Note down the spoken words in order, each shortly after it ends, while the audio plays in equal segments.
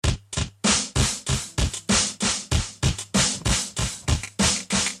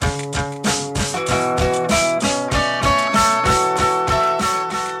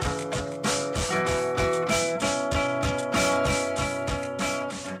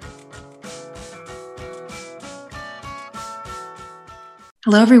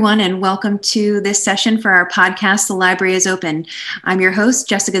Hello, everyone, and welcome to this session for our podcast, The Library is Open. I'm your host,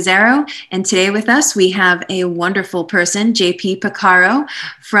 Jessica Zarro, and today with us we have a wonderful person, JP Porcaro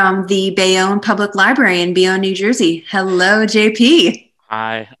from the Bayonne Public Library in Bayonne, New Jersey. Hello, JP.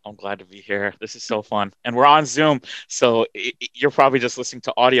 Hi, I'm glad to be here. This is so fun. And we're on Zoom, so you're probably just listening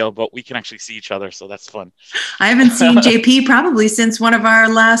to audio, but we can actually see each other, so that's fun. I haven't seen JP probably since one of our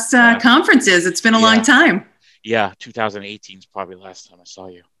last Yeah, conferences. It's been a long yeah, time. yeah. 2018 is probably the last time I saw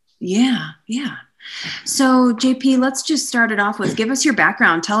you. Yeah. So, JP, let's just start it off with give us your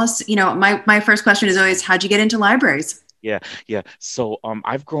background. Tell us, my first question is always, how'd you get into libraries? Yeah, yeah. So,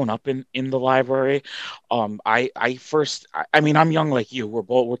 I've grown up in the library. I first, I mean, I'm young like you.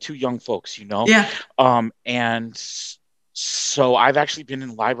 We're two young folks, you know. Yeah. And so I've actually been in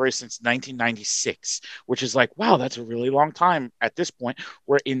the library since 1996, which is like, wow, that's a really long time. At this point,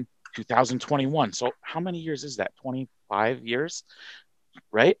 we're in 2021. So how many years is that? 25 years,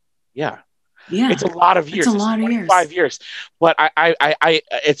 right? Yeah. It's Yeah. a lot of It's a years. It's lot of years. 25 years. But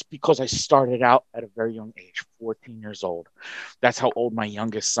it's because I started out at a very young age, 14 years old. That's how old my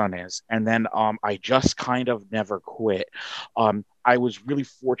youngest son is. And then I just kind of never quit. I was really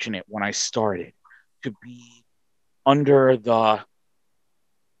fortunate when I started to be under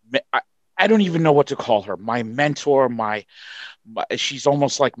I, I don't even know what to call her. My mentor, she's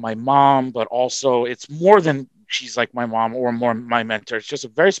almost like my mom, but also it's more than she's like my mom or more my mentor. It's just a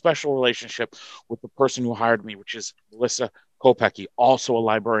very special relationship with the person who hired me, which is Melissa Kopecki, also a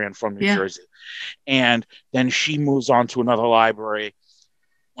librarian from New Yeah. Jersey. And then she moves on to another library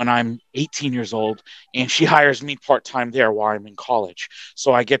when I'm 18 years old, and she hires me part time there while I'm in college.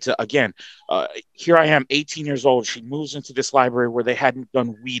 So I get to, again, here I am, 18 years old. She moves into this library where they hadn't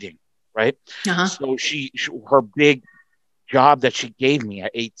done weeding, right? Uh-huh. So her big job that she gave me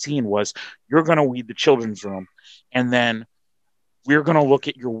at 18 was, you're going to weed the children's room, and then we're going to look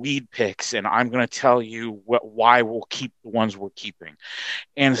at your weed picks, and I'm going to tell you why we'll keep the ones we're keeping.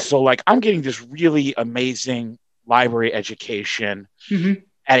 And so, like, I'm getting this really amazing library education Hmm.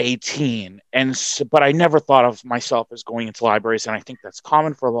 at 18. And so, but I never thought of myself as going into libraries. And I think that's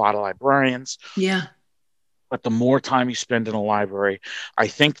common for a lot of librarians. Yeah. But the more time you spend in a library, I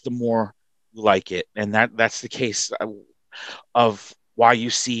think the more you like it. And that's the case of why you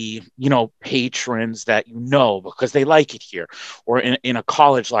see, patrons that because they like it here. Or in a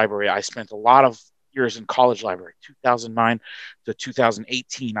college library, I spent a lot of years in college library, 2009 to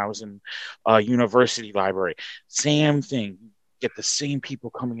 2018. I was in a university library. Same thing. You get the same people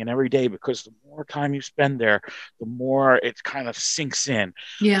coming in every day, because the more time you spend there, the more it kind of sinks in.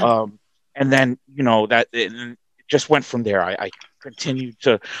 Yeah. And then, that it just went from there. I continued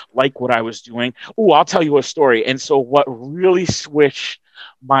to like what I was doing. Oh, I'll tell you a story. And so what really switched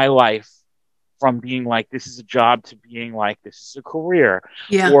my life from being like, this is a job, to being like, this is a career,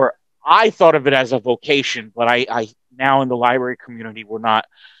 Yeah. or I thought of it as a vocation, but I now in the library community, we're not,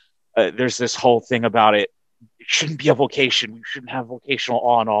 there's this whole thing about it. It shouldn't be a vocation. We shouldn't have vocational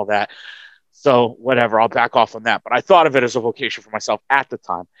awe and all that. So whatever, I'll back off on that. But I thought of it as a vocation for myself at the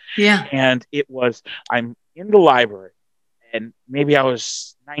time. Yeah. And it was, I'm in the library, and maybe I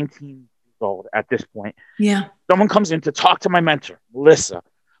was 19 years old at this point. Yeah. Someone comes in to talk to my mentor, Melissa,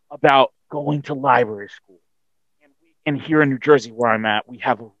 about going to library school. And here in New Jersey, where I'm at, we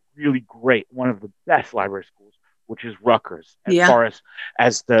have a really great, one of the best library schools, which is Rutgers, as Yeah. far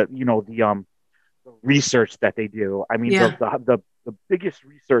as the research that they do. I mean, Yeah. the biggest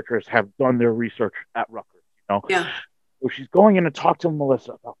researchers have done their research at Rutgers. Yeah. So she's going in to talk to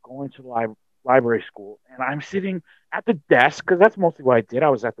Melissa about going to library school, and I'm sitting at the desk, because that's mostly what I did. I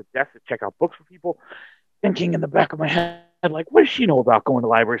was at the desk to check out books for people, thinking in the back of my head, like, what does she know about going to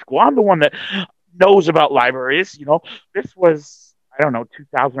library school? I'm the one that knows about libraries. This was, I don't know,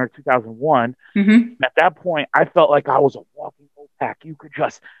 2000 or 2001. Hmm. At that point, I felt like I was a walking OPAC. You could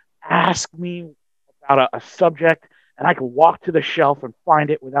just ask me about a subject, and I could walk to the shelf and find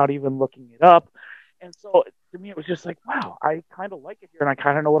it without even looking it up. And so to me, it was just like, wow, I kind of like it here, and I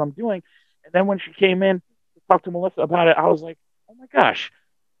kind of know what I'm doing. And then when she came in to talk to Melissa about it, I was like, oh my gosh,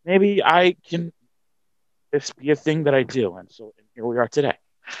 maybe I can this be a thing that I do. And so here we are today.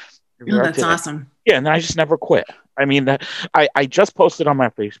 Here we Oh, are that's today. awesome. Yeah, and then I just never quit. I mean, I just posted on my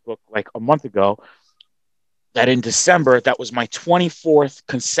Facebook like a month ago that in December, that was my 24th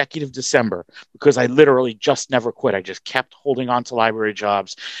consecutive December, because I literally just never quit. I just kept holding on to library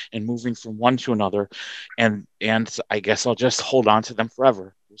jobs and moving from one to another. And I guess I'll just hold on to them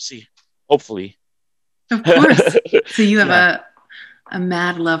forever. We'll see. Hopefully. Of course. So you have Yeah. a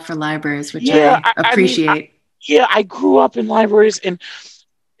mad love for libraries, which Yeah. I I mean, appreciate. yeah, I grew up in libraries, and,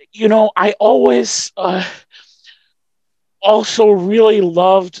 I always, also really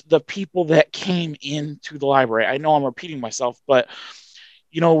loved the people that came into the library. I know I'm repeating myself, but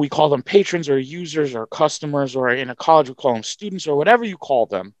we call them patrons or users or customers, or in a college we call them students or whatever you call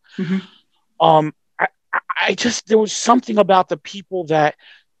them. Mm-hmm. Um, I, I just there was something about the people that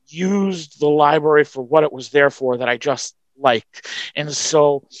used the library for what it was there for that I just liked, and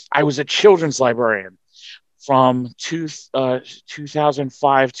so I was a children's librarian from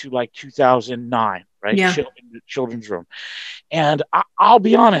 2005 to like 2009, right? Yeah. Children's room. And I'll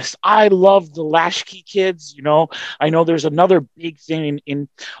be honest, I love the latchkey kids. I know there's another big thing in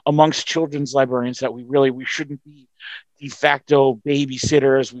amongst children's librarians that we shouldn't be de facto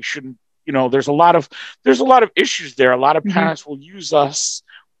babysitters. We shouldn't, there's a lot of issues there. A lot of Mm-hmm. parents will use us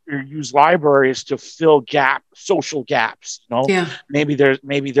or use libraries to fill social gaps. Yeah. Maybe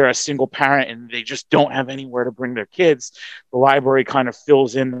they're a single parent and they just don't have anywhere to bring their kids. The library kind of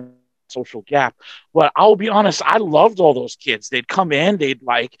fills in social gap. But I'll be honest, I loved all those kids. They'd come in, they'd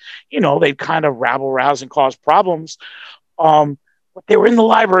kind of rabble rouse and cause problems. But they were in the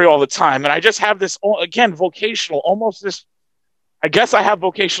library all the time. And I just have this, again, vocational, almost this, I guess I have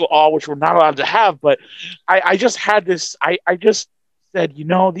vocational awe, which we're not allowed to have, but I just had this, I just said,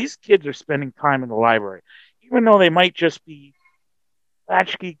 these kids are spending time in the library, even though they might just be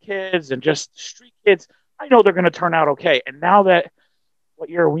latchkey kids and just street kids. I know they're going to turn out okay. And now that, what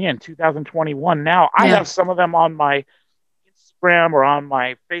year are we in? 2021. Now I Yeah. have some of them on my Instagram or on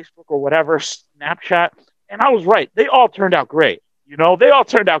my Facebook or whatever, Snapchat. And I was right. They all turned out great. They all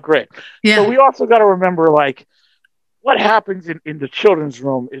turned out great. So Yeah. we also got to remember, like, what happens in the children's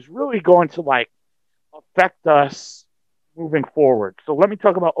room is really going to, like, affect us moving forward. So let me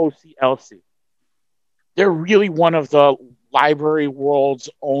talk about OCLC. They're really one of the library world's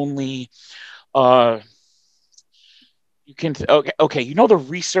only, uh, you can, okay, the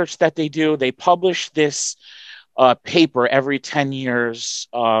research that they do? They publish this paper every 10 years,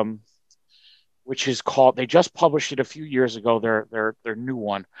 which is called, they just published it a few years ago, their new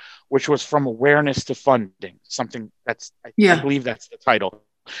one, which was From Awareness to Funding, something I Yeah. believe that's the title.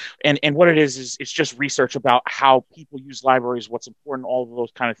 And what it is it's just research about how people use libraries, what's important, all of those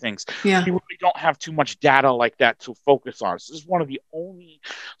kind of things. Yeah. We really don't have too much data like that to focus on. So this is one of the only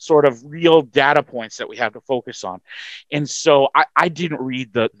sort of real data points that we have to focus on. And so I didn't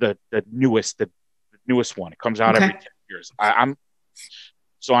read the newest one. It comes out every Okay. 10 years. I'm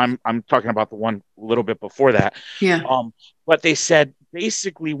talking about the one a little bit before that. Yeah. But they said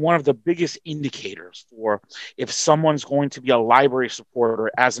basically one of the biggest indicators for if someone's going to be a library supporter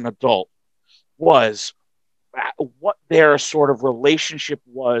as an adult was what their sort of relationship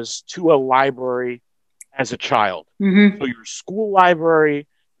was to a library as a child. Mm-hmm. So your school library,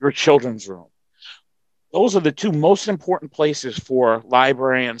 your children's room. Those are the two most important places for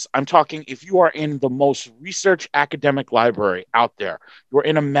librarians. I'm talking if you are in the most research academic library out there, you're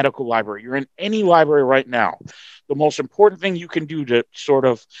in a medical library, you're in any library right now, the most important thing you can do to sort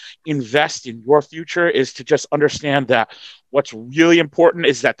of invest in your future is to just understand that what's really important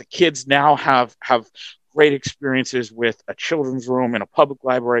is that the kids now have great experiences with a children's room in a public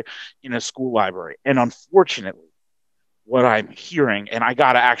library, in a school library. And unfortunately, what I'm hearing, and I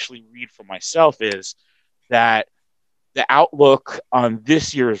got to actually read for myself, is that the outlook on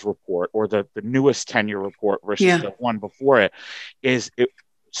this year's report, or the newest 10-year report versus Yeah. the one before it, is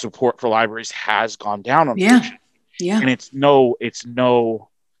support for libraries has gone down, Yeah. unfortunately. Yeah. And it's no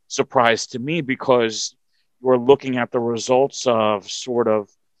surprise to me, because you're looking at the results of sort of,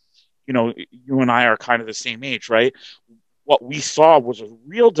 you and I are kind of the same age, right? What we saw was a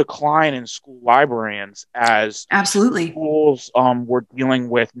real decline in school librarians as Absolutely. schools were dealing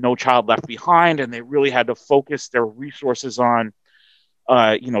with No Child Left Behind, and they really had to focus their resources on,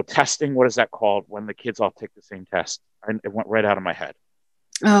 testing. What is that called when the kids all take the same test? It went right out of my head.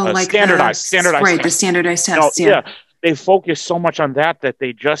 Oh, like Standardized right, the testing. standardized tests. Yeah. Yeah, they focused so much on that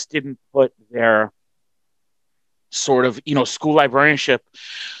they just didn't put their sort of, school librarianship.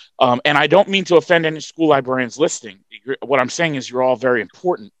 And I don't mean to offend any school librarians listening. What I'm saying is you're all very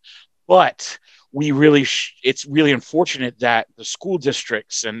important, but it's really unfortunate that the school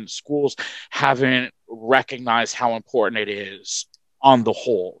districts and schools haven't recognized how important it is on the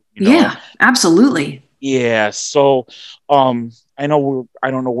whole. Yeah. Absolutely. Yeah. So, I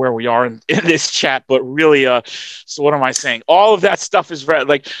don't know where we are in this chat, but really, so what am I saying? All of that stuff is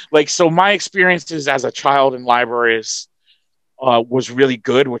very, so my experiences as a child in libraries, was really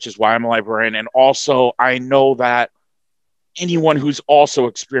good, which is why I'm a librarian. And also I know that anyone who's also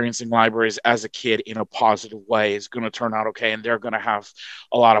experiencing libraries as a kid in a positive way is going to turn out okay, and they're going to have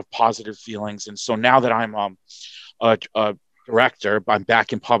a lot of positive feelings. And so now that I'm a director. I'm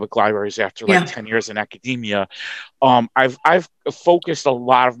back in public libraries after like Yeah. 10 years in academia. I've focused a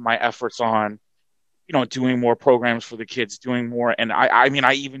lot of my efforts on, doing more programs for the kids, doing more. And I mean,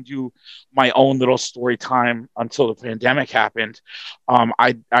 I even do my own little story time until the pandemic happened.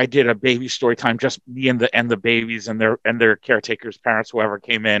 I did a baby story time, just me and the babies and their caretakers, parents, whoever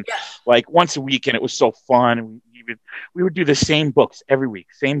came in, like once a week, and it was so fun. We would do the same books every week,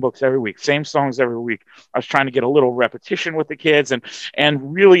 same songs every week. I was trying to get a little repetition with the kids,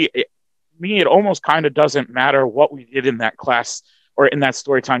 and really, it almost kind of doesn't matter what we did in that class or in that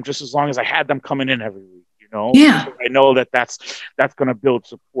story time, just as long as I had them coming in every week, Yeah. because I know that that's going to build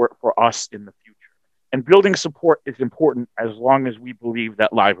support for us in the future. And building support is important as long as we believe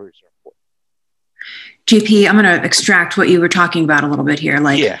that libraries are important. JP, I'm going to extract what you were talking about a little bit here,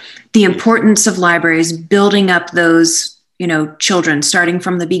 like Yeah, the please. importance of libraries, building up those, children, starting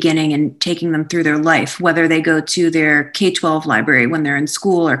from the beginning and taking them through their life, whether they go to their K-12 library when they're in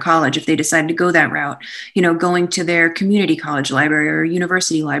school or college, if they decide to go that route, going to their community college library or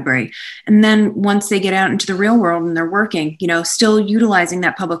university library. And then once they get out into the real world and they're working, still utilizing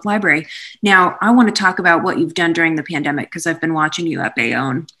that public library. Now, I want to talk about what you've done during the pandemic because I've been watching you at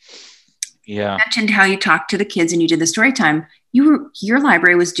Bayonne. Yeah. You mentioned how you talked to the kids and you did the story time. Your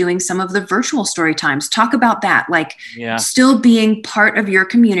library was doing some of the virtual story times. Talk about that, like Yeah. still being part of your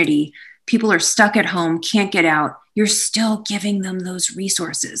community. People are stuck at home, can't get out. You're still giving them those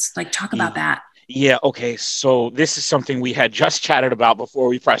resources. Like, talk about that. Yeah. Okay. So this is something we had just chatted about before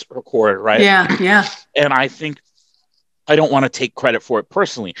we pressed record, right? Yeah, yeah, And I think I don't want to take credit for it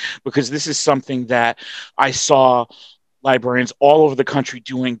personally, because this is something that I saw librarians all over the country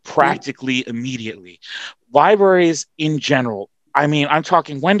doing practically immediately. Libraries in general. I mean, I'm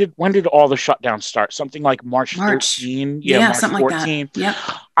talking, when did all the shutdowns start? Something like March March. 13, yeah, Yeah, March something like that. 14. Yep.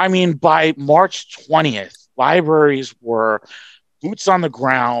 I mean, by March 20th, libraries were boots on the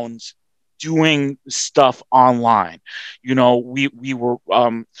ground doing stuff online. We were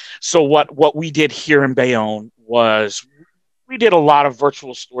so what we did here in Bayonne was we did a lot of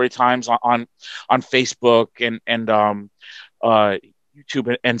virtual story times on Facebook and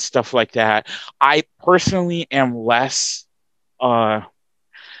YouTube and stuff like that. I personally am less.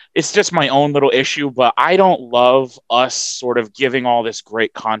 It's just my own little issue, but I don't love us sort of giving all this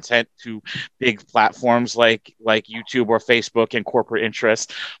great content to big platforms like YouTube or Facebook and corporate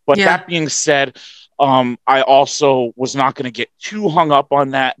interests. But Yeah. that being said, I also was not going to get too hung up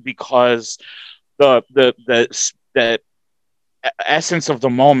on that, because the essence of the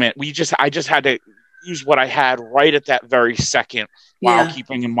moment, I just had to use what I had right at that very second, while Yeah.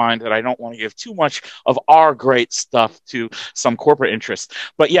 keeping in mind that I don't want to give too much of our great stuff to some corporate interests.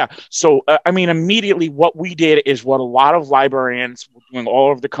 But yeah, so I mean, immediately what we did is what a lot of librarians were doing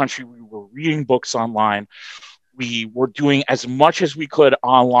all over the country. We were reading books online. We were doing as much as we could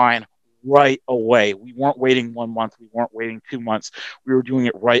online right away. We weren't waiting 1 month. We weren't waiting 2 months. We were doing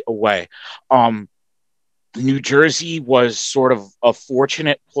it right away. New Jersey was sort of a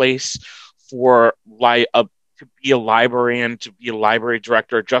fortunate place for to be a librarian, to be a library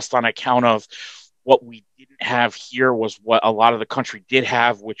director, just on account of what we didn't have here was what a lot of the country did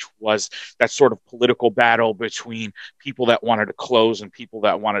have, which was that sort of political battle between people that wanted to close and people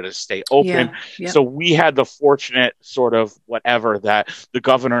that wanted to stay open. Yeah. Yep. So we had the fortunate sort of whatever that the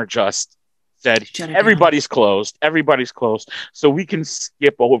governor just said, Shut it down. everybody's closed. So we can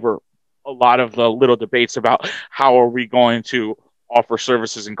skip over a lot of the little debates about how are we going to offer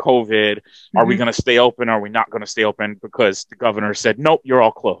services in COVID? Are we Mm-hmm. going to stay open? Are we not going to stay open? Because the governor said, nope, you're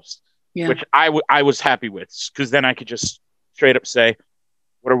all closed, Yeah. which I was happy with, because then I could just straight up say,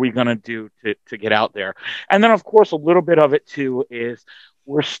 what are we going to do to get out there? And then, of course, a little bit of it, too, is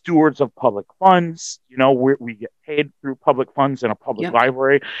we're stewards of public funds. We get paid through public funds in a public Yep.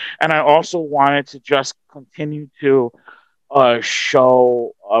 library. And I also wanted to just continue to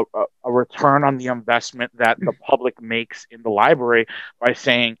show a return on the investment that the public makes in the library by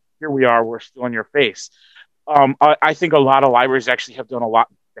saying, here we are, we're still in your face. I think a lot of libraries actually have done a lot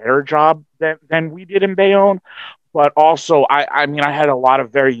better job than we did in Bayonne. But also, I mean, I had a lot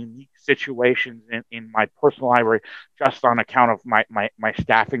of very unique situations in my personal library, just on account of my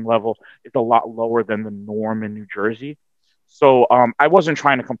staffing level is a lot lower than the norm in New Jersey. So I wasn't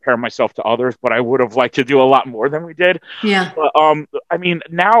trying to compare myself to others, but I would have liked to do a lot more than we did. Yeah. But I mean,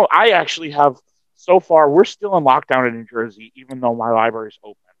 now I actually have, so far, we're still in lockdown in New Jersey, even though my library is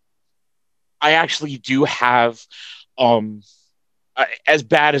open. I actually do have, um, as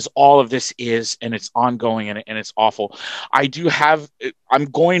bad as all of this is, and it's ongoing and it's awful, I'm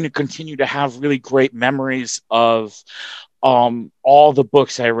going to continue to have really great memories of all the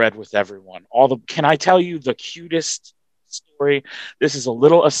books I read with everyone. Can I tell you the cutest story. This is a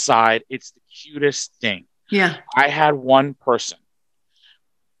little aside. It's the cutest thing. Yeah. I had one person.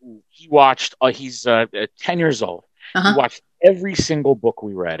 He watched. He's 10 years old. He Uh-huh. watched every single book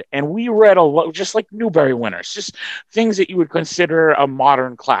we read, and we read a lot, just like Newbery winners, just things that you would consider a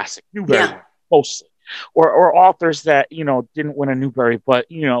modern classic. Newbery Yeah. winners, mostly, or authors that didn't win a Newbery, but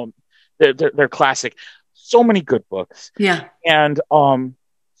they're classic. So many good books, Yeah. and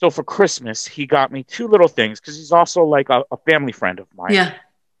so for Christmas he got me two little things because he's also like a family friend of mine. Yeah.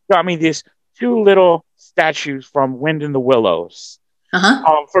 Got me these two little statues from Wind in the Willows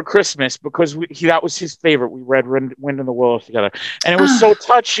Uh-huh. for Christmas because that was his favorite. We read Wind in the Willows together, and it was so Ah,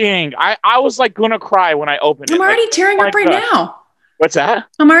 touching. I was like gonna cry when I opened I'm it. Like, already oh tearing my up right gosh, now. what's that?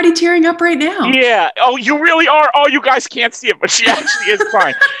 I'm already tearing up right now. Yeah. Oh, you really are. Oh, you guys can't see it, but she actually is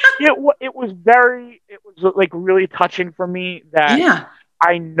crying. It was like really touching for me that Yeah.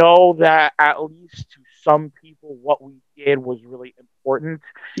 I know that at least to some people what we did was really important,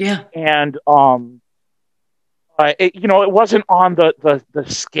 Yeah. and it wasn't on the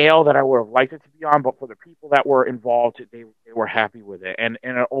scale that I would have liked it to be on, but for the people that were involved, they were happy with it, and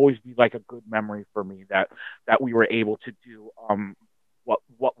it'll always be like a good memory for me that we were able to do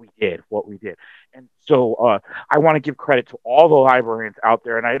what we did, and so I want to give credit to all the librarians out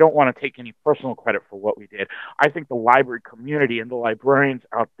there, and I don't want to take any personal credit for what we did. I think the library community and the librarians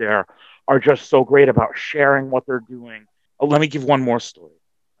out there are just so great about sharing what they're doing. Oh, let me give one more story.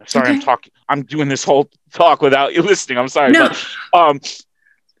 Sorry, I'm Okay. talking. I'm doing this whole talk without you listening. I'm sorry, No. but um,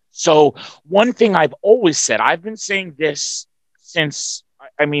 so one thing I've always said, I've been saying this since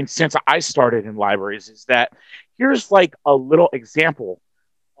since I started in libraries, is that here's like a little example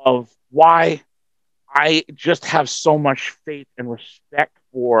of why I just have so much faith and respect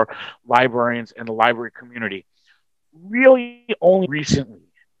for librarians and the library community. Really, only recently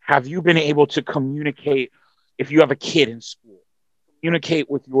have you been able to communicate if you have a kid in school communicate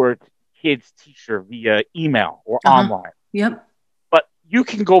with your kid's teacher via email or Uh-huh. online. Yep. But you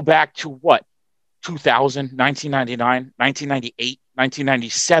can go back to what? 2000, 1999, 1998,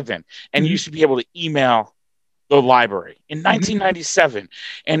 1997, and you Mm-hmm. used to be able to email the library in Mm-hmm. 1997.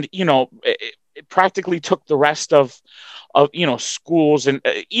 And, it practically took the rest of schools and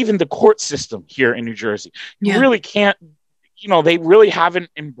even the court system here in New Jersey. You Yeah. really can't, they really haven't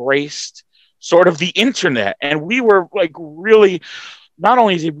embraced sort of the internet. And we were like really not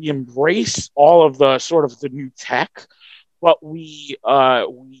only did we embrace all of the sort of the new tech, but we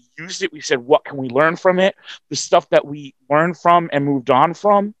used it. We said, what can we learn from it? The stuff that we learned from and moved on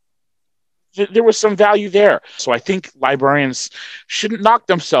from, there was some value there. So I think librarians shouldn't knock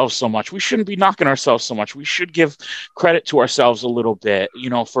themselves so much. We shouldn't be knocking ourselves so much. We should give credit to ourselves a little bit,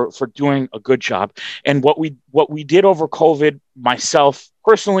 for doing a good job. And what we did over COVID, myself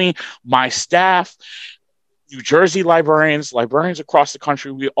personally, my staff, New Jersey librarians across the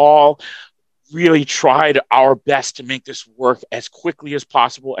country, we all really tried our best to make this work as quickly as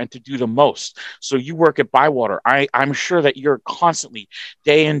possible and to do the most. So you work at Bywater. I'm sure that you're constantly,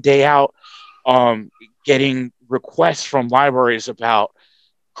 day in, day out, getting requests from libraries about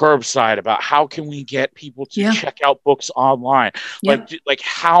curbside, about how can we get people to Yeah. check out books online, Yep. like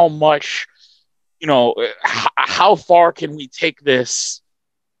how much, how far can we take this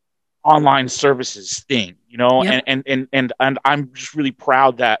online services thing, Yep. and I'm just really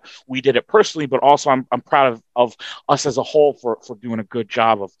proud that we did it personally, but also I'm proud of us as a whole for doing a good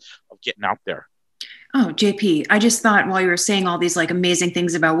job of getting out there. Oh, JP, I just thought while you were saying all these like amazing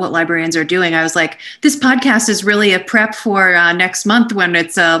things about what librarians are doing, I was like, this podcast is really a prep for next month when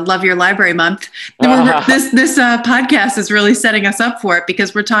it's Love Your Library Month. This podcast is really setting us up for it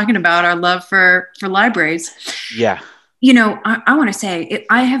because we're talking about our love for libraries. Yeah. I want to say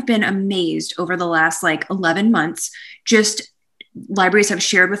I have been amazed over the last like 11 months. Just libraries have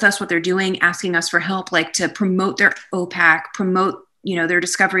shared with us what they're doing, asking us for help, like to promote their OPAC, promote their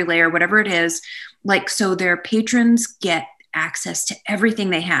discovery layer, whatever it is, like so their patrons get access to everything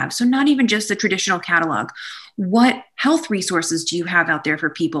they have. So not even just the traditional catalog. What health resources do you have out there for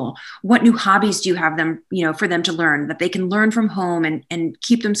people? What new hobbies do you have them, for them to learn that they can learn from home and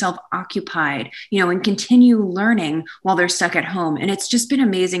keep themselves occupied, and continue learning while they're stuck at home. And it's just been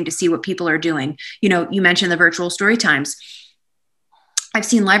amazing to see what people are doing. You mentioned the virtual story times. I've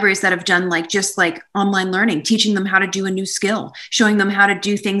seen libraries that have done just online learning, teaching them how to do a new skill, showing them how to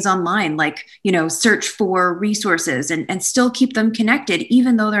do things online, search for resources and still keep them connected,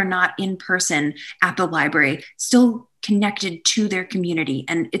 even though they're not in person at the library, still connected to their community.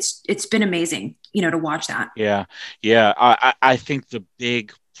 And it's been amazing, to watch that. Yeah. I think the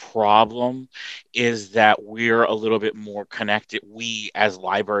big problem is that we're a little bit more connected. We, as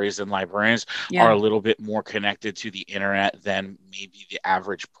libraries and librarians, are Yeah. a little bit more connected to the internet than maybe the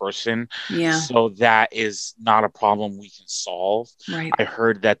average person. Yeah. So that is not a problem we can solve. Right. I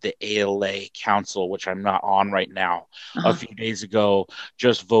heard that the ALA Council, which I'm not on right now, a Uh-huh. few days ago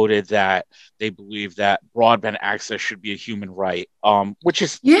just voted that they believe that broadband access should be a human right, which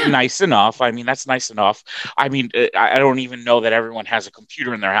is Yeah. nice enough. I mean, that's nice enough. I mean, I don't even know that everyone has a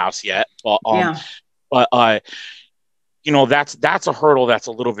computer in their house yet, Yeah. but that's a hurdle that's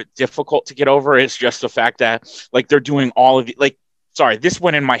a little bit difficult to get over. It's just the fact that like they're doing all of the like. Sorry, this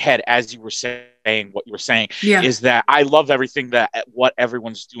went in my head as you were saying what you were saying Yeah. is that I love everything that what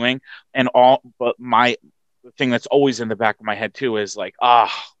everyone's doing and all, but the thing that's always in the back of my head too is like,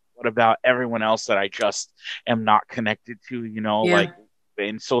 what about everyone else that I just am not connected to, Yeah. like,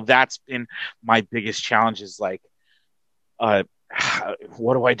 and so that's been my biggest challenge is like, uh,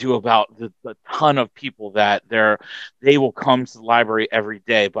 what do I do about the ton of people that they will come to the library every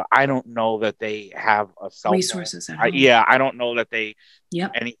day, but I don't know that they have a cell phone. Resources at home. Yeah, I don't know that they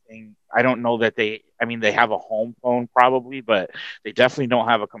Yep. anything. I don't know that I mean, they have a home phone probably, but they definitely don't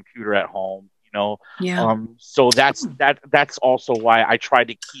have a computer at home. Yeah. So that's also why I try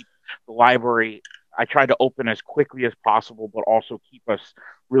to keep the library. I try to open as quickly as possible, but also keep us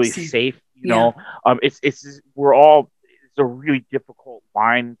really Safe. safe. Yeah. We're all. It's a really difficult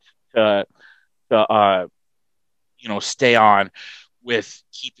line to stay on with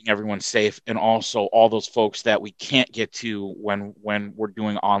keeping everyone safe and also all those folks that we can't get to when we're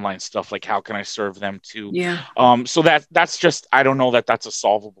doing online stuff, like how can I serve them too. Yeah. So that's just, I don't know that that's a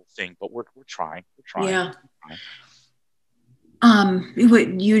solvable thing, but we're trying. Yeah.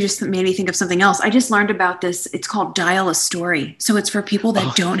 You just made me think of something else. I just learned about this. It's called Dial a Story. So it's for people that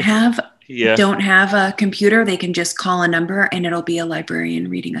Oh, yeah. don't have a computer. They can just call a number and it'll be a librarian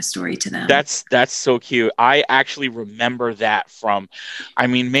reading a story to them. That's so cute. I actually remember that from, I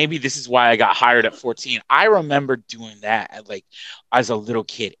mean, maybe this is why I got hired at 14. I remember doing that like as a little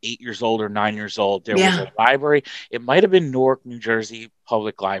kid, 8 years old or 9 years old. There was Yeah. a library. It might have been Newark, New Jersey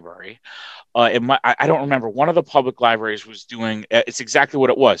Public Library. I don't remember. One of the public libraries was doing. It's exactly what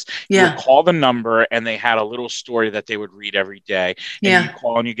it was. You would Yeah. call the number, and they had a little story that they would read every day, and you Yeah.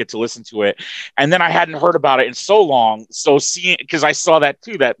 call and you get to listen to it. And then I hadn't heard about it in so long, so seeing because I saw that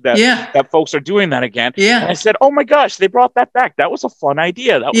too Yeah. that folks are doing that again, and I Yeah. said, "Oh my gosh, they brought that back. That was a fun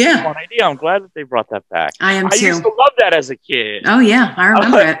idea. That was a Yeah. fun idea. I'm glad that they brought that back. I am I used too. to love that as a kid." Oh yeah. I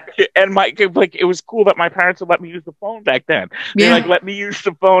remember it. And it was cool that my parents would let me use the phone back then. They like Yeah. let me use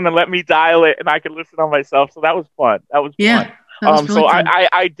the phone and let me dial it, and I could listen on myself. So that was fun. That was fun. Yeah. That was So really fun.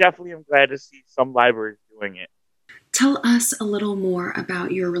 I definitely am glad to see some libraries doing it. Tell us a little more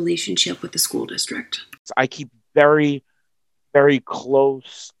about your relationship with the school district. So I keep very, very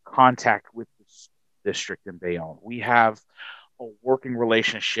close contact with the district in Bayonne. We have a working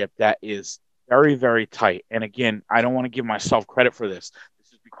relationship that is very, very tight. And again, I don't want to give myself credit for this.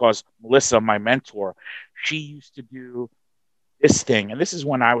 This is because Melissa, my mentor, she used to do this thing. And this is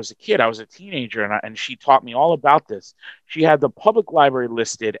when I was a kid. I was a teenager, and she taught me all about this. She had the public library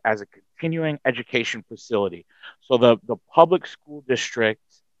listed as a continuing education facility. So the public school district,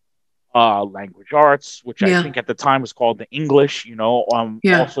 language arts, which I Yeah. think at the time was called the English, Yeah.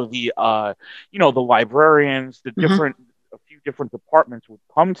 also the librarians, Uh-huh. a few different departments would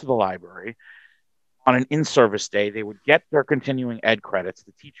come to the library on an in-service day. They would get their continuing ed credits,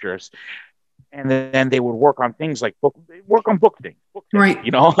 the teachers, and then they would work on things like work on book things, Right.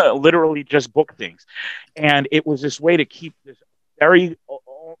 literally just book things. And it was this way to keep this very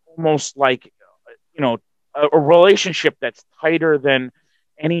almost like, a relationship that's tighter than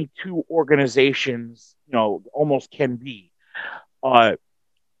any two organizations, almost can be,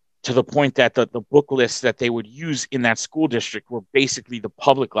 to the point that the book lists that they would use in that school district were basically the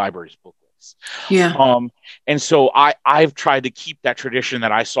public library's book lists. Yeah. And so I've tried to keep that tradition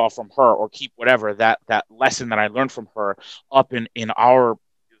that I saw from her, or keep whatever that lesson that I learned from her up in our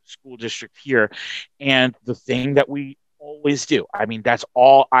school district here. And the thing that we always do, I mean, that's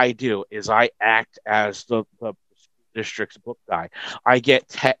all I do, is I act as the school district's book guy. I get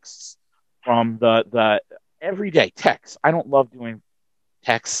texts from the everyday texts. I don't love doing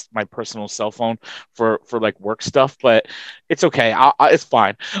text my personal cell phone for like work stuff, but it's okay. It's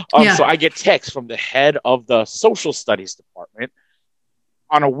fine. So Yeah. I get texts from the head of the social studies department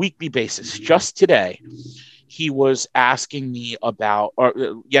on a weekly basis. Just today, he was asking me about,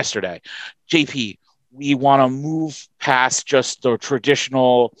 or yesterday, JP, we want to move past just the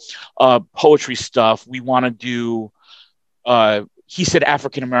traditional poetry stuff. We want to do, he said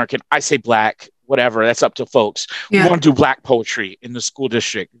African American, I say Black. whatever. That's up to folks. We Yeah. want to do Black poetry in the school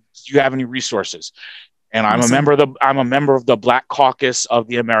district. Do you have any resources? And Awesome. I'm a member of the Black Caucus of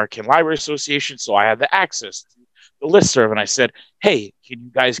the American Library Association, so I had the access to the listserv. And I said, "Hey, can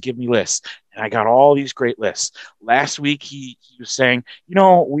you guys give me lists?" And I got all these great lists. Last week, he was saying,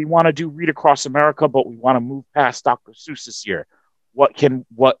 we want to do Read Across America, but we want to move past Dr. Seuss this year. What have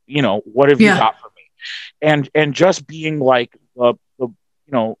you Yeah. got for me? And just being like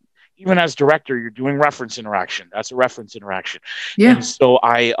even as director, you're doing reference interaction. That's a reference interaction. And Yeah. so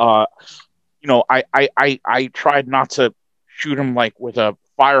I tried not to shoot him like with a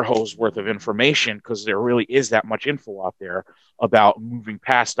fire hose worth of information, because there really is that much info out there about moving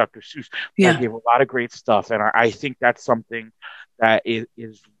past Dr. Seuss. But I Yeah. gave a lot of great stuff, and I think that's something that is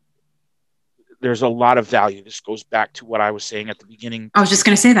there's a lot of value. This goes back to what I was saying at the beginning. I was just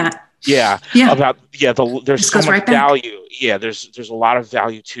going to say that. Yeah, Yeah. there's Just so goes much right back. value. Yeah, there's a lot of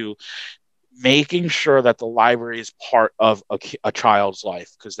value to making sure that the library is part of a child's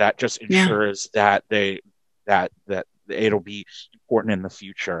life, because that just Yeah. ensures that that it'll be important in the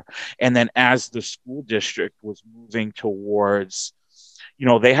future. And then as the school district was moving towards,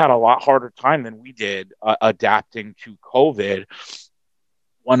 they had a lot harder time than we did adapting to COVID.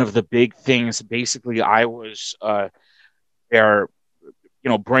 One of the big things, basically, I was their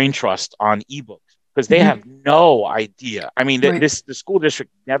brain trust on ebooks, because they have Hmm. no idea. I mean, Right. the school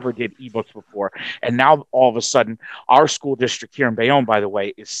district never did ebooks before, and now all of a sudden, our school district here in Bayonne, by the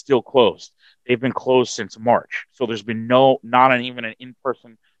way, is still closed. They've been closed since March, so there's been not even an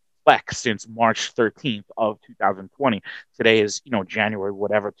in-person flex since March 13th of 2020. Today is January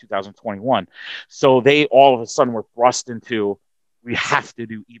whatever 2021. So they all of a sudden were thrust into, we have to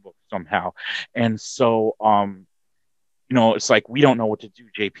do ebooks somehow, and so it's like, we don't know what to do.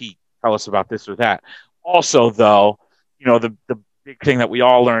 JP, tell us about this or that. Also, though, the big thing that we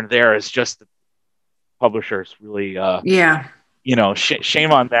all learned there is just the publishers really, Yeah.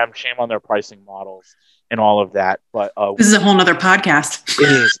 shame on them, shame on their pricing models and all of that. But This is a whole nother podcast.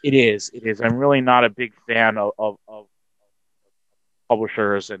 it is. I'm really not a big fan of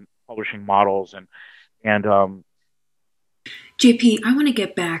publishers and publishing models, and JP, I want to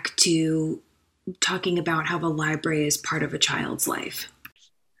get back to talking about how the library is part of a child's life.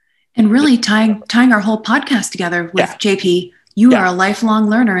 And really tying our whole podcast together with yeah, JP, you are yeah, a lifelong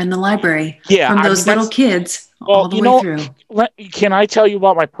learner in the library yeah. from I mean, those little that's kids well, all the way through. can I tell you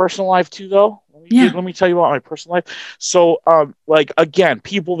about my personal life too, though? Yeah. Let me tell you about my personal life. So, like, again,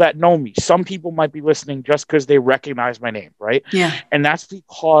 people that know me, some people might be listening just because they recognize my name, right? Yeah. And that's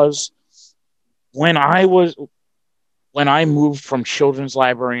because when I was when I moved from children's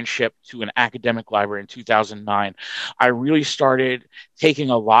librarianship to an academic library in 2009, I really started taking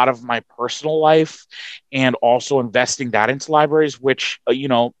a lot of my personal life and also investing that into libraries, which,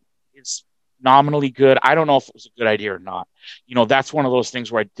 is nominally good. I don't know if it was a good idea or not. That's one of those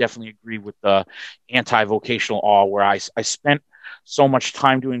things where I definitely agree with the anti-vocational awe, where I spent so much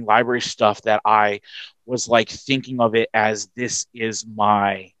time doing library stuff that I was like thinking of it as, this is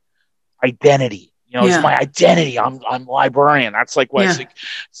my identity. This is Yeah. my identity. I'm a librarian. That's like what Yeah.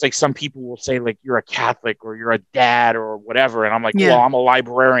 it's like some people will say, like, you're a Catholic or you're a dad or whatever. And I'm like, well, Yeah. I'm a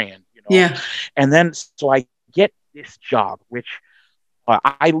librarian. Yeah. And then so I get this job, which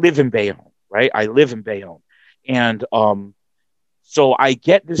I live in Bayonne, right? I live in Bayonne. And so I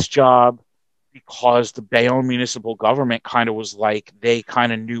get this job because the Bayonne municipal government kind of was like, they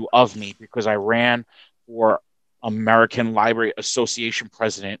kind of knew of me because I ran for American Library Association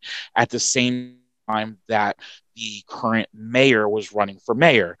president at the same time that the current mayor was running for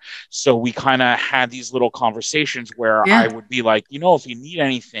mayor. So we kind of had these little conversations where I Yeah. would be like, if you need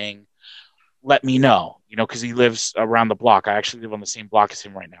anything, let me know, because he lives around the block. I actually live on the same block as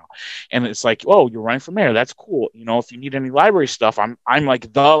him right now. And it's like, oh, you're running for mayor. That's cool. If you need any library stuff, I'm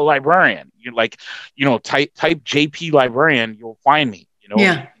like the librarian. You like, type JP librarian, you'll find me,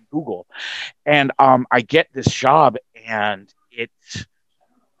 Yeah. Google. And I get this job, and it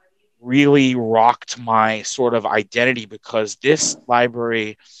really rocked my sort of identity, because this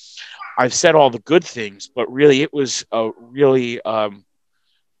library, I've said all the good things, but really it was a really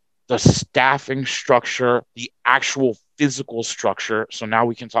the staffing structure, the actual physical structure. So now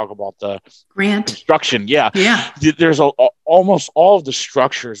we can talk about the Grant. construction. Yeah, Yeah. there's almost all of the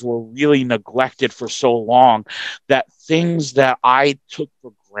structures were really neglected for so long that things that I took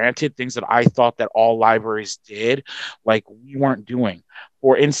for granted, things that I thought that all libraries did, like, we weren't doing.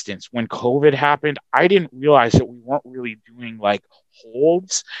 For instance, when COVID happened, I didn't realize that we weren't really doing like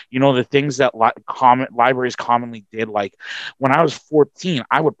holds, the things that libraries commonly did. Like when I was 14,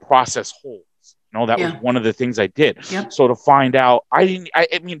 I would process holds. That was Yeah. one of the things I did. Yep. So to find out, I mean,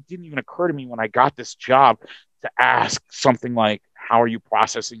 it didn't even occur to me when I got this job to ask something like, how are you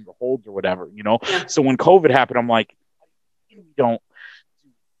processing your holds or whatever, Yeah. So when COVID happened, I'm like, we don't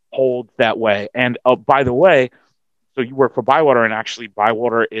hold that way. And by the way, so you work for Bywater, and actually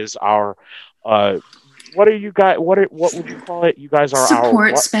Bywater is our, uh, what are you guys, what would you call it? You guys are our Support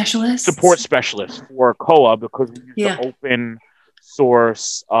what? Support specialists. specialist for COA, because we use the Yeah. open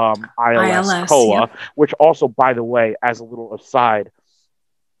source ILS ILS. COA, Yep. which also, by the way, as a little aside,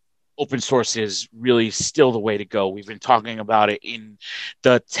 open source is really still the way to go. We've been talking about it in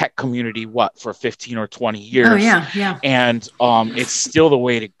the tech community, what, for 15 or 20 Oh years. yeah. Yeah. And it's still the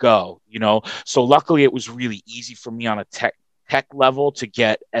way to go. So luckily it was really easy for me on a tech level to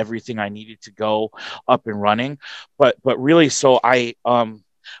get everything I needed to go up and running. But really, so I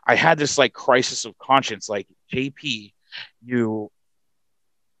had this like crisis of conscience, like, JP, you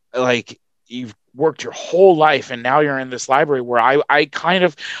like you've worked your whole life and now you're in this library where I kind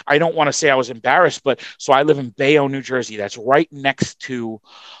of, I don't want to say I was embarrassed, but so I live in Bayonne, New Jersey. That's right next to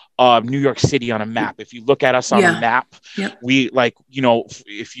New York City on a map. If you look at us on a Yeah. map, Yep. we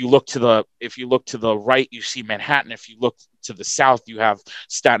if you look to the right, you see Manhattan. If you look to the south, you have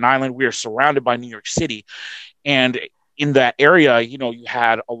Staten Island. We are surrounded by New York City. And in that area, you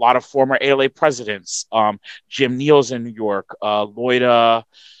had a lot of former ALA presidents. Jim Neal's in New York. Lloyd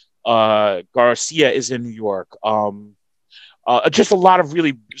Garcia is in New York. Just a lot of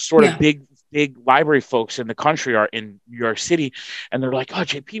really sort of Yeah. big library folks in the country are in New York City, and they're like, "Oh,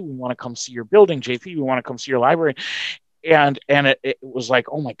 JP, we want to come see your building. JP, we want to come see your library." And it was like,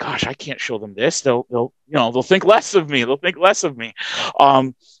 "Oh my gosh, I can't show them this. They'll think less of me. They'll think less of me."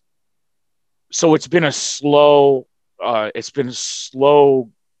 Um, so it's been a slow. It's been slow.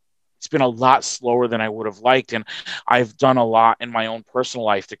 It's been a lot slower than I would have liked, and I've done a lot in my own personal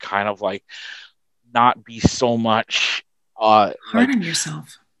life to kind of like not be so much Hard like, on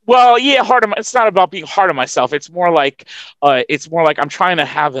yourself. well, yeah, it's not about being hard on myself. It's more like I'm trying to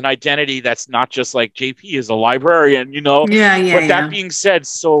have an identity that's not just like JP is a librarian. Yeah. Yeah. But that Yeah. being said,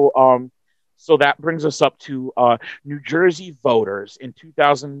 so that brings us up to New Jersey voters in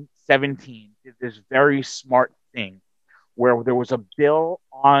 2017 did this very smart thing where there was a bill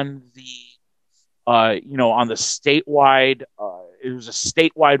on the statewide, it was a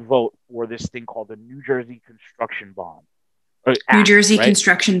statewide vote for this thing called the New Jersey Construction Bond New Act, Jersey right?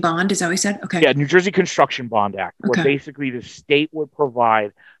 Construction Bond. Is that what you said? Okay. Yeah, New Jersey Construction Bond Act, where Okay. basically the state would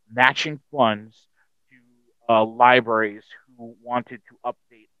provide matching funds to libraries who wanted to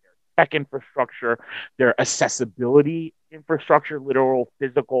update their tech infrastructure, their accessibility infrastructure, literal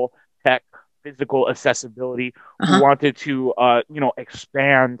tech, physical accessibility, who Uh-huh. wanted to,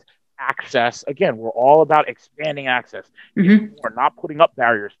 expand access. Again, we're all about expanding access, giving Hmm. more, not putting up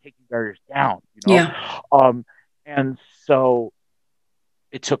barriers, taking barriers down. Yeah. Um, and so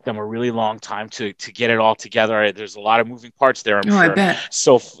it took them a really long time to get it all together. There's a lot of moving parts there, I'm Oh, I sure. bet.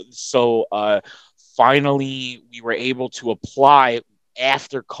 So finally, we were able to apply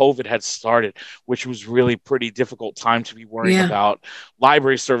after COVID had started, which was really pretty difficult time to be worrying Yeah. about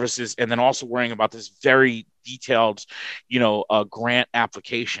library services and then also worrying about this very detailed, grant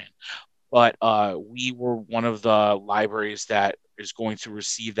application. But we were one of the libraries that is going to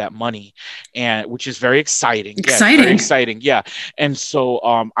receive that money, and which is very exciting. Yeah, it's very Exciting. exciting. Yeah, and so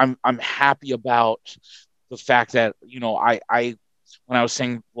I'm happy about the fact that I when I was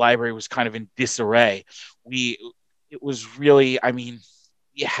saying library was kind of in disarray, we it was really, I mean,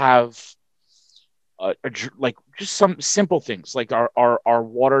 we have like just some simple things like our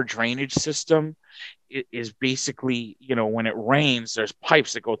water drainage system is basically, when it rains, there's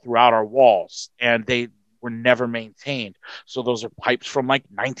pipes that go throughout our walls and they were never maintained. So those are pipes from like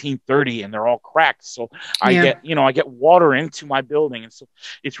 1930 and they're all cracked. So I Yeah. get, I get water into my building. And so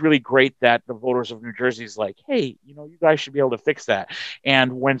it's really great that the voters of New Jersey is like, hey, you guys should be able to fix that.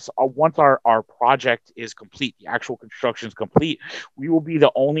 And once our project is complete, the actual construction is complete, we will be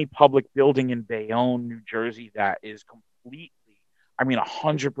the only public building in Bayonne, New Jersey that is completely, I mean,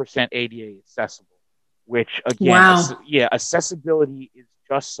 100% ADA accessible, which again, Wow. yeah, accessibility is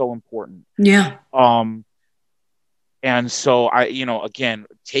just so important. Yeah. Um, and so again,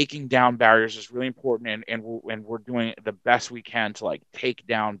 taking down barriers is really important, and we're doing the best we can to like take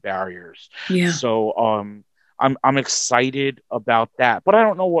down barriers. Yeah. So I'm excited about that, but I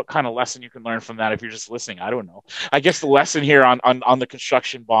don't know what kind of lesson you can learn from that if you're just listening. I don't know. I guess the lesson here on the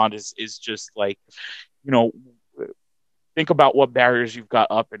construction bond is just like, you know, think about what barriers you've got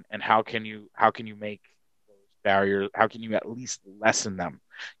up, and how can you make those barriers, how can you at least lessen them,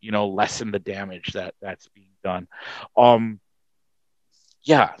 lessen the damage that's being done. um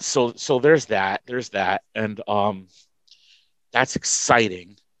yeah, so there's that, and that's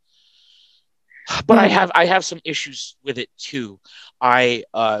exciting. But I Yeah. have I have some issues with it too. I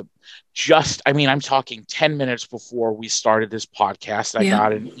just I mean, I'm talking 10 minutes before we started this podcast, I Yeah.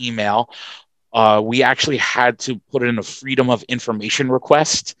 got an email. We actually had to put in a freedom of information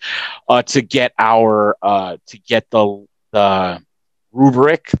request to get the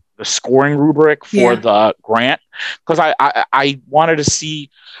rubric, the scoring rubric for Yeah. the grant, because I wanted to see,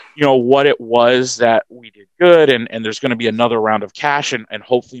 what it was that we did good, and there's going to be another round of cash, and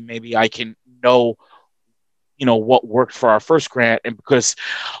hopefully maybe I can know, what worked for our first grant. And because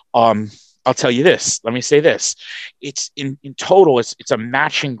um I'll tell you this, let me say this, it's in total, it's a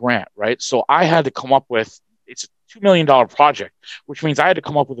matching grant, right? So I had to come up with, it's a $2 million project, which means I had to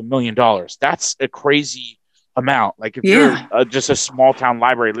come up with $1 million. That's a crazy amount. Like, if you're Yeah. just a small town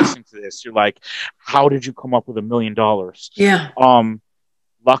library listening to this, you're like, how did you come up with $1 million? Yeah. um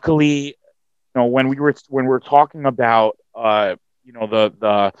Luckily, when we were talking about the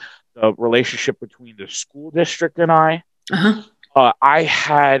relationship between the school district and Uh-huh. I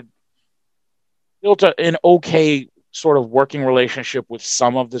had built an okay sort of working relationship with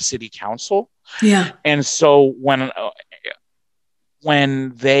some of the city council. Yeah. And so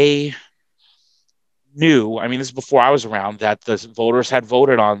when they knew, I mean, this is before I was around, that the voters had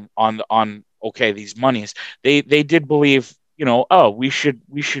voted on okay, these monies, they did believe, oh, we should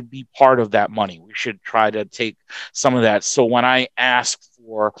be part of that money. We should try to take some of that. So when I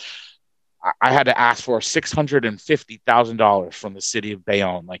had to ask for $650,000 from the city of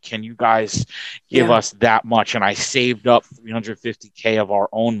Bayonne. Like, can you guys give Yeah. us that much? And I saved up 350K of our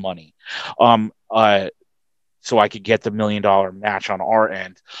own money, um, uh, so I could get the $1 million match on our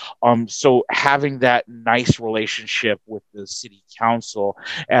end. So having that nice relationship with the city council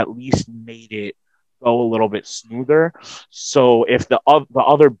at least made it go a little bit smoother. So if the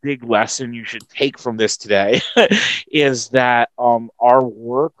other big lesson you should take from this today is that our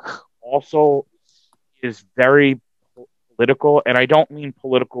work also is very political, and I don't mean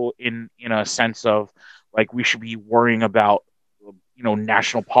political in a sense of like we should be worrying about,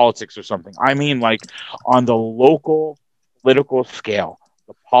 national politics or something. I mean, like, on the local political scale,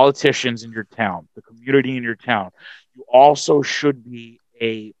 the politicians in your town, the community in your town, you also should be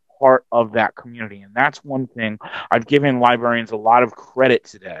a part of that community. And that's one thing I've given librarians a lot of credit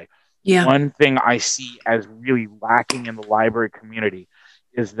today. Yeah. One thing I see as really lacking in the library community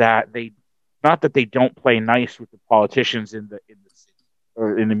is that they not that they don't play nice with the politicians in the city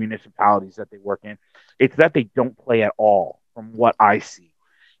or in the municipalities that they work in. It's that they don't play at all, from what I see.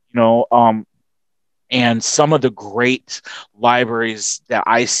 You know, and some of the great libraries that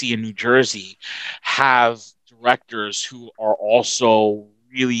I see in New Jersey have directors who are also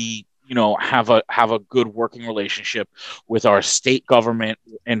really, have a good working relationship with our state government,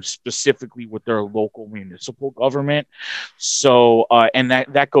 and specifically with their local municipal government. So and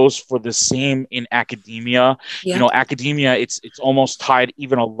that goes for the same in academia. Yeah. Academia, it's almost tied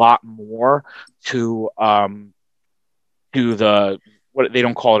even a lot more to the, what they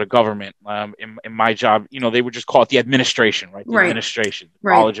don't call it a government, in my job, they would just call it the administration, right? The Right. administration, the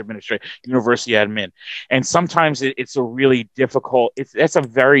Right. college administration, university admin. And sometimes it's a really difficult, that's a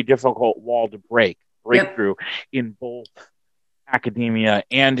very difficult wall to break Yep. through in both academia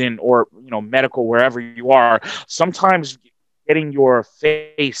and in, or medical, wherever you are. Sometimes getting your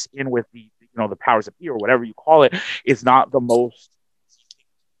face in with the powers that be, or whatever you call it, is not the most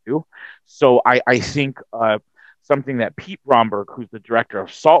do. So I think something that Pete Bromberg, who's the director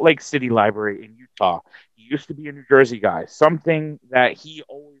of Salt Lake City Library in Utah, he used to be a New Jersey guy. Something that he's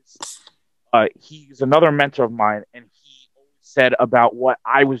another mentor of mine, and he always said about what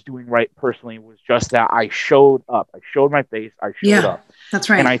I was doing right personally was just that I showed up. I showed my face. I showed Yeah. up. That's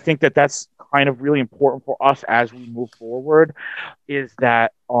And right. I think that that's kind of really important for us as we move forward, is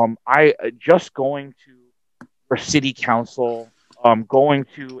that I just going to for city council, going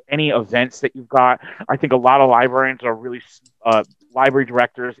to any events that you've got. I think a lot of librarians are really, library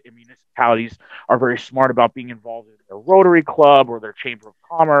directors in municipalities are very smart about being involved in their Rotary Club or their Chamber of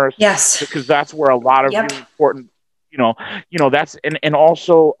Commerce, Yes. because that's where a lot of Yep. really important, that's, and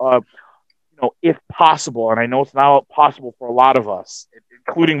also, if possible, and I know it's not possible for a lot of us,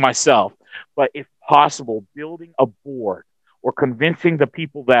 including myself, but if possible, building a board or convincing the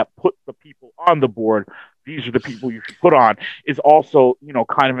people that put the people on the board, these are the people you should put on, is also,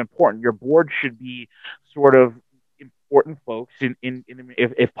 kind of important. Your board should be sort of important folks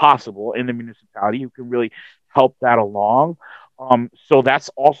if possible, in the municipality who can really help that along. So that's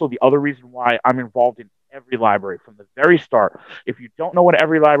also the other reason why I'm involved in every library from the very start. If you don't know what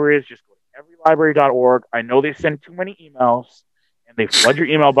every library is, just go to everylibrary.org. I know they send too many emails, and they flood your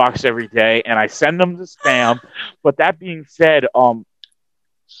email box every day, and I send them to spam. But that being said,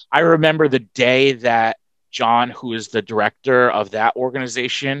 I remember the day that John, who is the director of that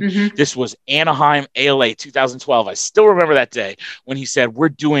organization, Mm-hmm. this was Anaheim ALA 2012. I still remember that day when he said, "We're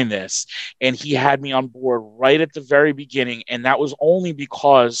doing this." And he had me on board right at the very beginning. And that was only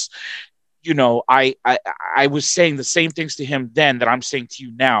because, I was saying the same things to him then that I'm saying to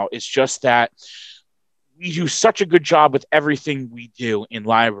you now. It's just that we do such a good job with everything we do in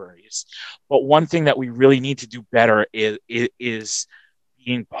libraries. But one thing that we really need to do better is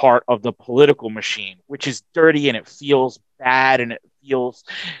being part of the political machine, which is dirty and it feels bad and it feels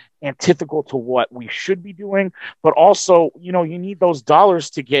antithetical to what we should be doing. But also, you need those dollars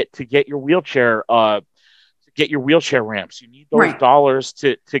to get your wheelchair ramps. You need those Right. dollars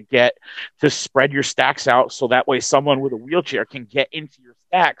to spread your stacks out so that way someone with a wheelchair can get into your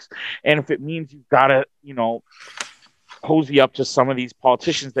stacks. And if it means you've got to, cozy up to some of these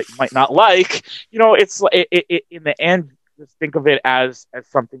politicians that you might not like, it's in the end, just think of it as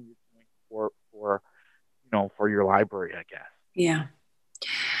something you're doing for your library, I guess. Yeah.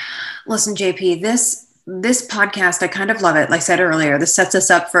 Listen, JP, this podcast, I kind of love it. Like I said earlier, this sets us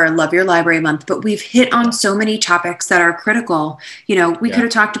up for Love Your Library Month, but we've hit on so many topics that are critical. We could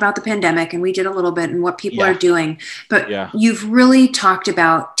have talked about the pandemic, and we did a little bit, and what people are doing, but you've really talked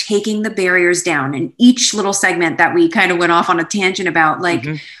about taking the barriers down in each little segment that we kind of went off on a tangent about, like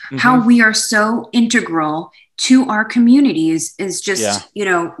how we are so integral to our communities is just,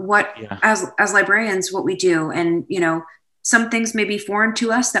 what as librarians, what we do. And, some things may be foreign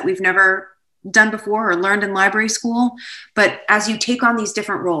to us that we've never done before or learned in library school. But as you take on these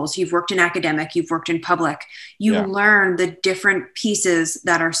different roles, you've worked in academic, you've worked in public, you learn the different pieces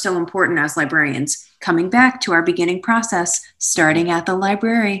that are so important as librarians. Coming back to our beginning process, starting at the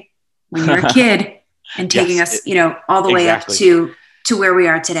library when you're a kid and taking us, all the way up to where we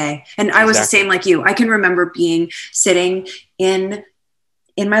are today. And I was the same like you. I can remember sitting in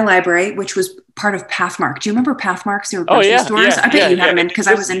my library, which was part of Pathmark. Do you remember Pathmarks? They were grocery stores. I bet you had them in, because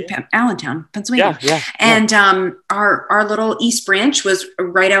I was in Allentown, Pennsylvania. And our little East Branch was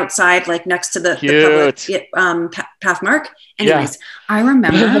right outside, like next to the public Pathmark. Anyways, I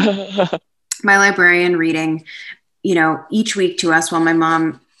remember my librarian reading, each week to us while my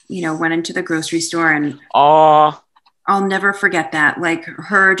mom, went into the grocery store. And I'll never forget that. Like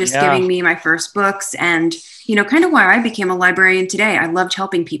her just giving me my first books, and, kind of why I became a librarian today. I loved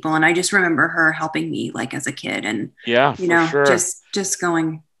helping people. And I just remember her helping me like as a kid, and, sure. just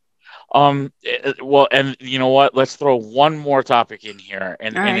going. Well, and you know what, let's throw one more topic in here,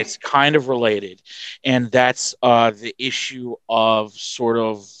 and it's kind of related, and that's the issue of sort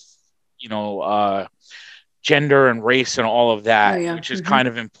of, gender and race and all of that, which is kind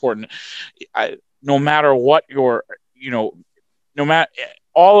of important. No matter what no matter,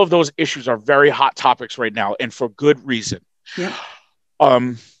 all of those issues are very hot topics right now, and for good reason.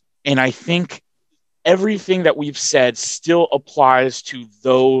 And I think everything that we've said still applies to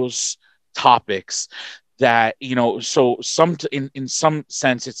those topics that, so in some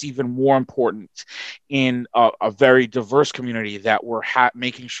sense, it's even more important in a very diverse community that we're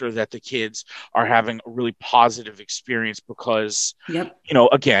making sure that the kids are having a really positive experience, because,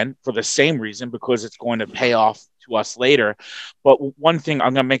 again, for the same reason, because it's going to pay off to us later. But one thing,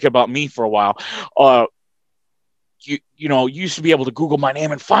 I'm going to make it about me for a while. You used to be able to Google my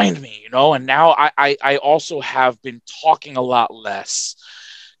name and find me, and now I also have been talking a lot less.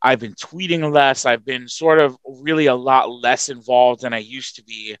 I've been tweeting less. I've been sort of really a lot less involved than I used to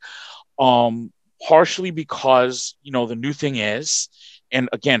be, partially because, the new thing is, and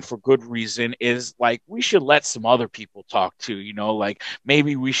again, for good reason, is like we should let some other people talk too, like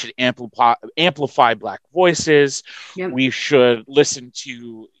maybe we should amplify Black voices. We should listen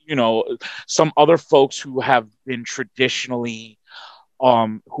to, some other folks who have been traditionally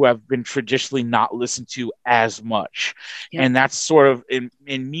not listened to as much. And that's sort of in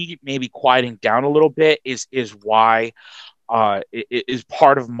me maybe quieting down a little bit is why it is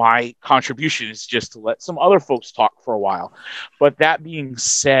part of my contribution, is just to let some other folks talk for a while. But that being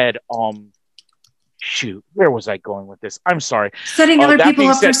said, shoot, where was I going with this? I'm sorry. Setting other people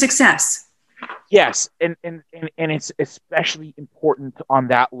up for success. Yes, and it's especially important on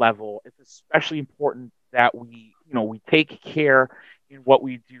that level. It's especially important that we take care in what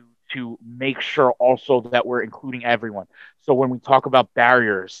we do to make sure also that we're including everyone. So when we talk about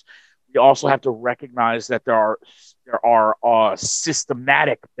barriers, we also have to recognize that there are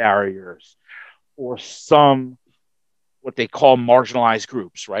systematic barriers for some what they call marginalized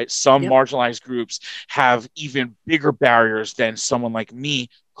groups, right? Some marginalized groups have even bigger barriers than someone like me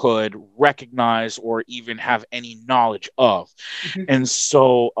could recognize or even have any knowledge of. Mhm. And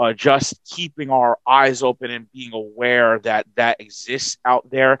so just keeping our eyes open and being aware that that exists out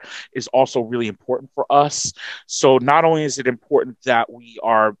there is also really important for us. So not only is it important that we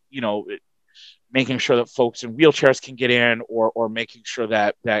are, making sure that folks in wheelchairs can get in, or making sure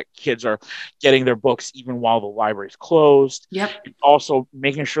that kids are getting their books even while the library is closed. Yep. It's also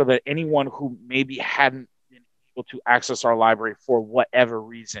making sure that anyone who maybe hadn't been able to access our library for whatever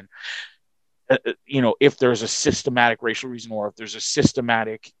reason, if there's a systematic racial reason, or if there's a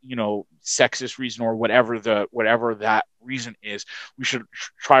systematic, sexist reason, or whatever that reason is, we should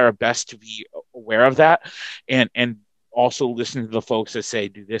try our best to be aware of that, and also listen to the folks that say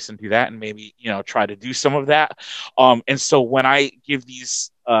do this and do that, and maybe try to do some of that. And so when I give this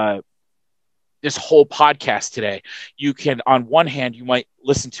whole podcast today, you can, on one hand, you might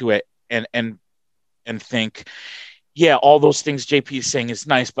listen to it and think, yeah, all those things JP is saying is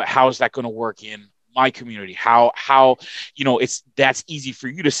nice, but how is that going to work in my community? How that's easy for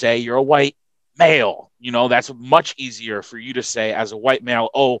you to say. You're a white male. That's much easier for you to say as a white male.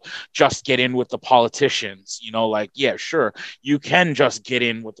 Oh, just get in with the politicians. Yeah, sure, you can just get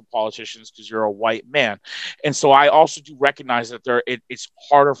in with the politicians because you're a white man. And so I also do recognize that it's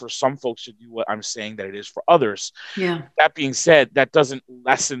harder for some folks to do what I'm saying that it is for others. Yeah. That being said, that doesn't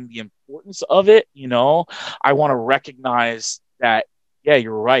lessen the importance of it. I want to recognize that, yeah,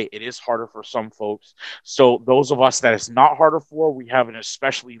 you're right, it is harder for some folks. So those of us that it's not harder for, we have an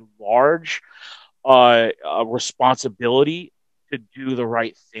especially large responsibility to do the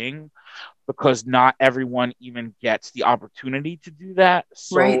right thing, because not everyone even gets the opportunity to do that.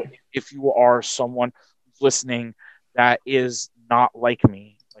 So Right. if you are someone who's listening that is not like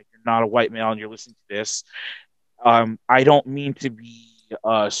me, like you're not a white male and you're listening to this, I don't mean to be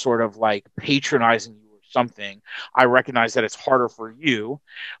sort of like patronizing you or something. I recognize that it's harder for you.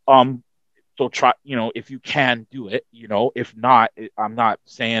 So try, if you can do it, if not, I'm not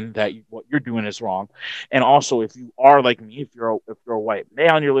saying that what you're doing is wrong. And also, if you are like me, if you're a white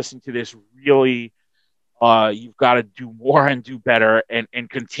male and you're listening to this, really, you've got to do more and do better, and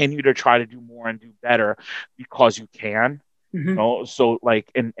continue to try to do more and do better, because you can. Hmm. So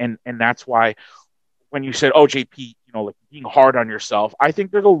like, and that's why when you said, "Oh, JP, like being hard on yourself," I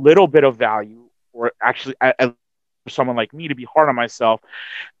think there's a little bit of value, or actually, for someone like me to be hard on myself,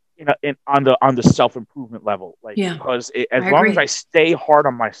 on the self improvement level, like, Yeah, because I as long as I agree. stay hard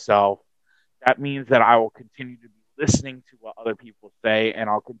on myself, that means that I will continue to be listening to what other people say, and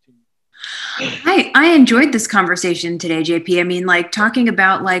I'll continue. I enjoyed this conversation today, JP. I mean, like talking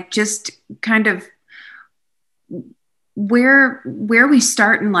about like just kind of where we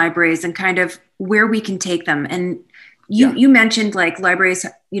start in libraries and kind of where we can take them. And you Yeah, you mentioned like libraries,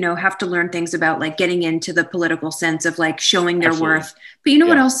 have to learn things about like getting into the political sense of like showing their absolutely. worth. But you know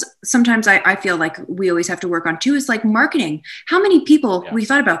what Yeah, else sometimes I feel like we always have to work on too is like marketing. How many people, yeah, we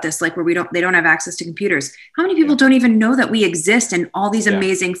thought about this, like where they don't have access to computers. How many yeah, people don't even know that we exist and all these yeah.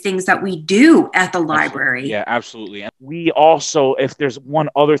 amazing things that we do at the Absolutely. library? Yeah, absolutely. And we also, if there's one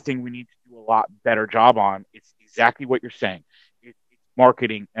other thing we need to do a lot better job on, it's exactly what you're saying. It's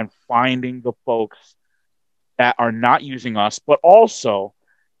marketing and finding the folks that are not using us, but also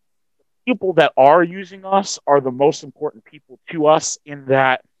people that are using us are the most important people to us, in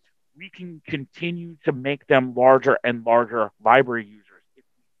that we can continue to make them larger and larger library users.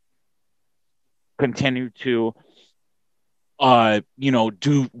 Continue to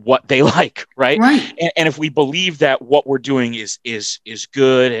do what they like, right? Right. And if we believe that what we're doing is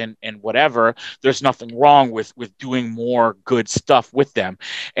good, and whatever, there's nothing wrong with doing more good stuff with them.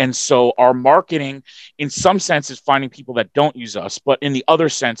 And so our marketing, in some sense, is finding people that don't use us, but in the other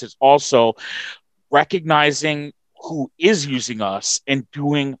sense, it's also recognizing who is using us and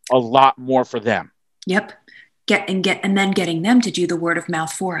doing a lot more for them. Yep. And then getting them to do the word of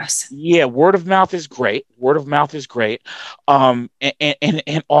mouth for us. Yeah, word of mouth is great. Word of mouth is great. And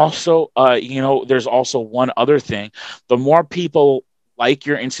also, there's also one other thing. The more people like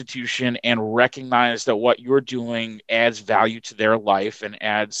your institution and recognize that what you're doing adds value to their life, and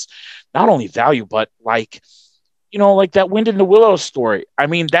adds not only value, but like that wind in the willow story. I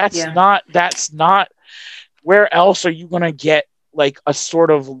mean, Yeah. that's not where else are you going to get like a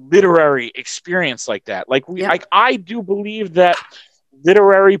sort of literary experience like that? Like Yep. I do believe that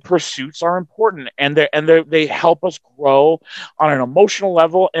literary pursuits are important, and they help us grow on an emotional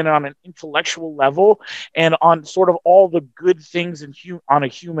level and on an intellectual level, and on sort of all the good things on a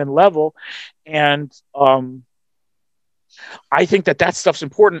human level. And I think that stuff's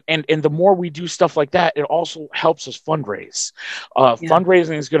important, and the more we do stuff like that, it also helps us fundraise. Yeah.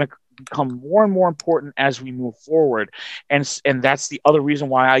 Fundraising is going to become more and more important as we move forward, and that's the other reason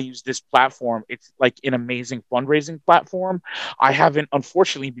why I use this platform. It's like an amazing fundraising platform. I haven't,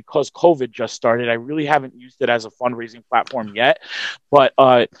 unfortunately, because COVID just started, I really haven't used it as a fundraising platform yet. But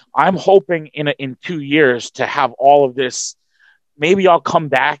I'm hoping in 2 years to have all of this. Maybe I'll come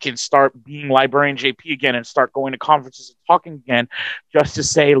back and start being librarian JP again and start going to conferences and talking again, just to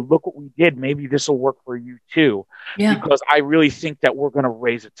say, look what we did. Maybe this will work for you too. Yeah. Because I really think that we're going to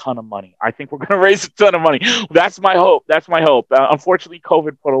raise a ton of money. I think we're going to raise a ton of money. That's my hope. That's my hope. Unfortunately,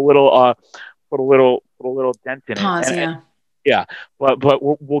 COVID put a little dent in it. Pause. And Yeah. yeah, but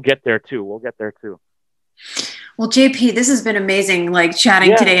we'll get there too. We'll get there too. Well, JP, this has been amazing, like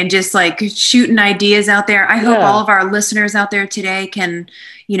chatting Yeah. today and just like shooting ideas out there. I hope all Yeah. of our listeners out there today can,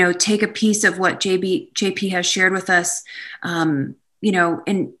 take a piece of what JP has shared with us. And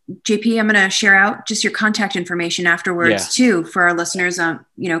JP, I'm going to share out just your contact information Yeah. afterwards too for our listeners. Come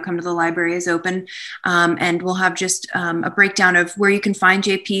to the library is open, and we'll have just a breakdown of where you can find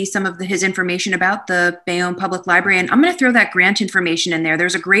JP, some of his information about the Bayonne Public Library, and I'm going to throw that grant information in there.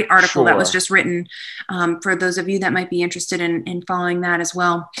 There's a great article that was Sure. just written for those of you that might be interested in following that as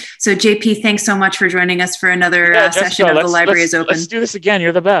well. So, JP, thanks so much for joining us for another Yeah, session Jessica, of the library is open. let's do this again.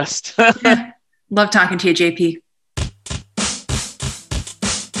 You're the best. Yeah. Love talking to you, JP.